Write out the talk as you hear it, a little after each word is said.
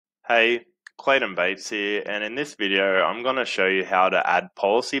Hey, Clayton here, and in this video, I'm going to show you how to add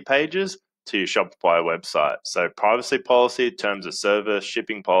policy pages to your Shopify website. So privacy policy, terms of service,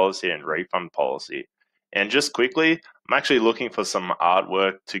 shipping policy, and refund policy. And just quickly, I'm actually looking for some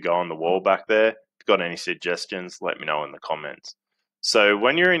artwork to go on the wall back there. If you've got any suggestions, let me know in the comments. So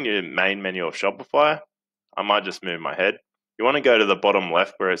when you're in your main menu of Shopify, I might just move my head. You want to go to the bottom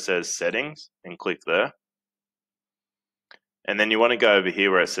left where it says settings and click there. And then you want to go over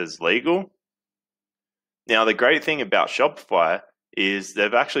here where it says legal. Now, the great thing about Shopify is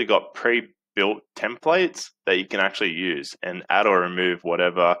they've actually got pre-built templates that you can actually use and add or remove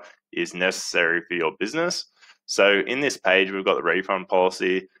whatever is necessary for your business. So in this page, we've got the refund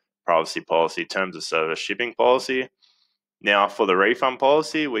policy, privacy policy, terms of service, shipping policy. Now for the refund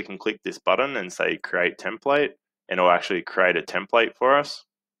policy, we can click this button and say create template, and it'll actually create a template for us.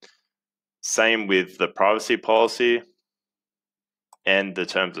 Same with the privacy policy and the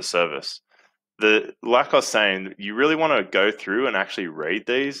terms of service. Like I was saying, you really want to go through and actually read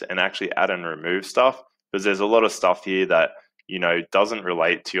these and actually add and remove stuff, because there's a lot of stuff here that doesn't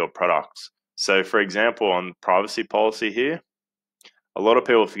relate to your products. So for example, on privacy policy here, a lot of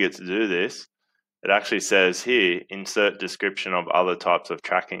people forget to do this. It actually says here, insert description of other types of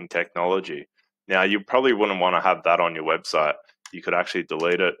tracking technology. Now, you probably wouldn't want to have that on your website. You could actually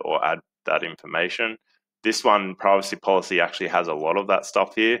delete it or add that information. This one, privacy policy, actually has a lot of that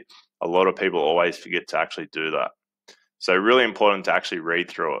stuff here. A lot of people always forget to actually do that. So really important to actually read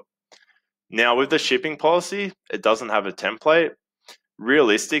through it. Now with the shipping policy, it doesn't have a template.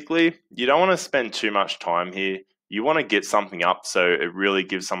 Realistically, you don't want to spend too much time here. You want to get something up so it really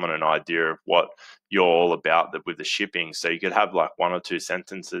gives someone an idea of what you're all about with the shipping. So you could have like 1 or 2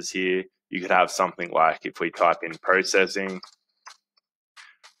 sentences here. You could have something like, if we type in processing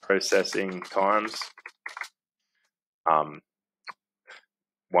times,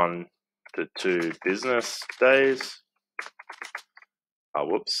 1 to 2 business days.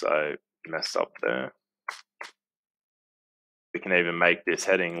 Whoops, I messed up there. We can even make this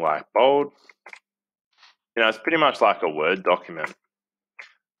heading like bold. It's pretty much like a Word document.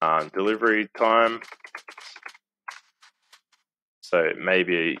 Delivery time. So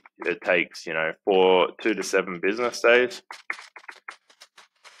maybe it takes, 2 to 7 business days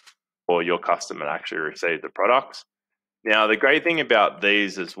for your customer to actually receive the products. Now, the great thing about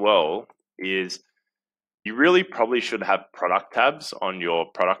these as well is you really probably should have product tabs on your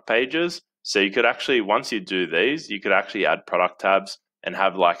product pages. So you could actually, once you do these, you could actually add product tabs and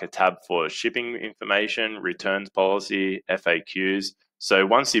have like a tab for shipping information, returns policy, FAQs. So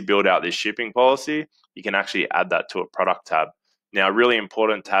once you build out this shipping policy, you can actually add that to a product tab. Now, really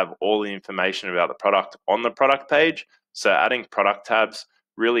important to have all the information about the product on the product page. So adding product tabs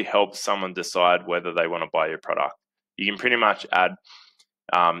really helps someone decide whether they want to buy your product. You can pretty much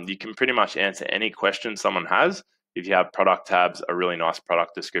answer any question someone has if you have product tabs, a really nice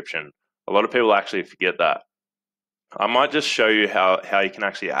product description. A lot of people actually forget that. I might just show you how you can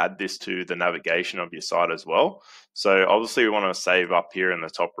actually add this to the navigation of your site as well. So obviously we want to save up here in the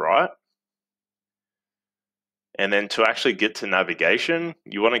top right. And then to actually get to navigation,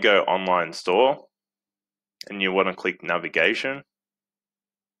 you want to go online store and you want to click navigation.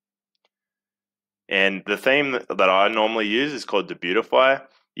 And the theme that I normally use is called Debutify.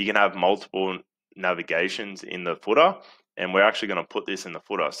 You can have multiple navigations in the footer, and we're actually going to put this in the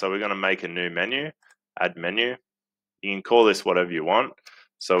footer. So we're going to make a new menu, add menu. You can call this whatever you want.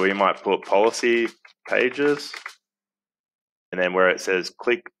 So we might put policy pages, and then where it says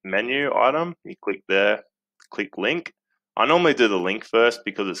click menu item, you click there, click link. I normally do the link first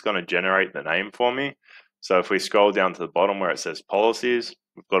because it's going to generate the name for me. So if we scroll down to the bottom where it says policies,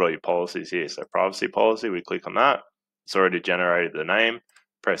 we've got all your policies here. So privacy policy, we click on that. It's already generated the name.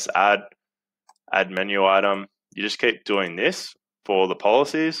 Press add menu item. You just keep doing this for the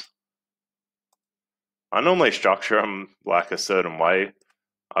policies. I normally structure them like a certain way.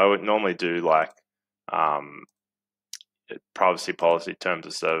 I would normally do like privacy policy, terms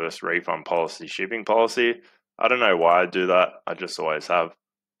of service, refund policy, shipping policy. I don't know why I do that. I just always have.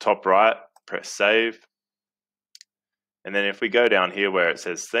 Top right, press save. And then if we go down here where it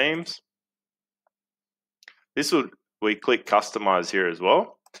says themes, we click customize here as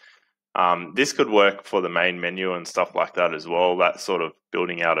well. This could work for the main menu and stuff like that as well. That's sort of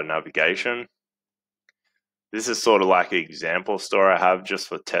building out a navigation. This is sort of like an example store I have just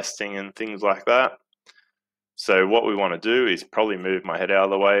for testing and things like that. So what we want to do is probably move my head out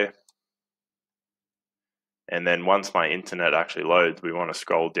of the way. And then once my internet actually loads, we want to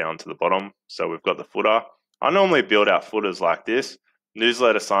scroll down to the bottom. So we've got the footer. I normally build out footers like this.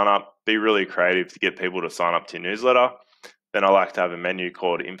 Newsletter sign up, be really creative to get people to sign up to your newsletter. Then I like to have a menu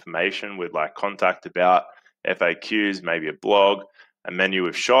called information with like contact, about, FAQs, maybe a blog, a menu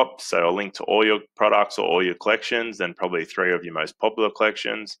with shop, so a link to all your products or all your collections, then probably 3 of your most popular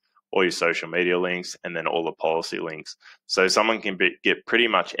collections, all your social media links, and then all the policy links. So someone can get pretty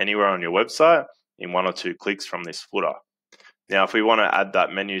much anywhere on your website in 1 or 2 clicks from this footer. Now, if we want to add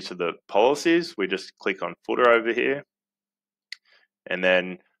that menu to the policies, we just click on footer over here, and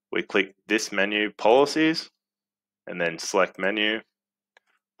then we click this menu, policies, and then select menu,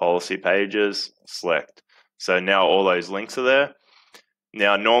 policy pages, select. So now all those links are there.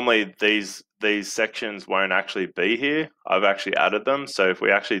 Now, normally these sections won't actually be here. I've actually added them. So if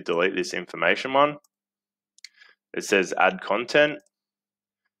we actually delete this information one, it says add content,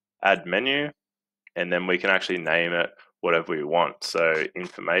 add menu, and then we can actually name it whatever we want. So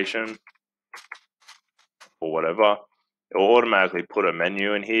information or whatever. It will automatically put a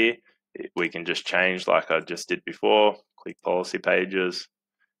menu in here. We can just change like I just did before, click policy pages,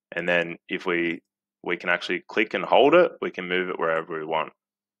 and then if we can actually click and hold it, we can move it wherever we want.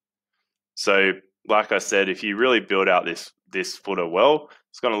 So like I said, if you really build out this footer well,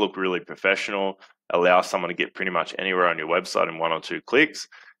 it's going to look really professional, allow someone to get pretty much anywhere on your website in 1 or 2 clicks,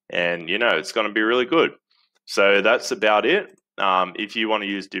 and it's going to be really good. So that's about it. If you want to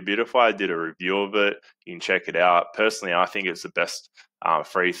use Debutify, I did a review of it. You can check it out. Personally, I think it's the best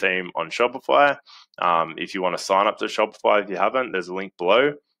free theme on Shopify. If you want to sign up to Shopify, if you haven't, there's a link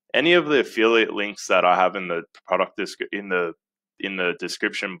below. Any of the affiliate links that I have in the product in the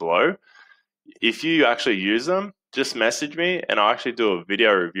description below, if you actually use them, just message me and I'll actually do a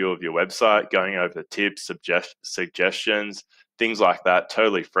video review of your website, going over tips, suggestions, things like that,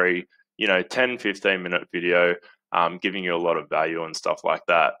 totally free. 10, 15-minute video, giving you a lot of value and stuff like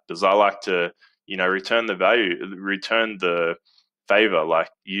that. Because I like to, return the favor. Like,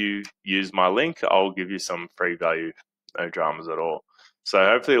 you use my link, I'll give you some free value, no dramas at all. So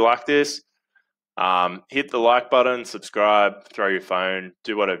hopefully you like this. Hit the like button, subscribe, throw your phone,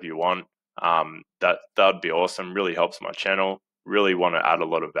 do whatever you want. That'd be awesome. Really helps my channel. Really want to add a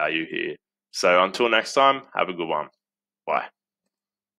lot of value here. So until next time, have a good one. Bye.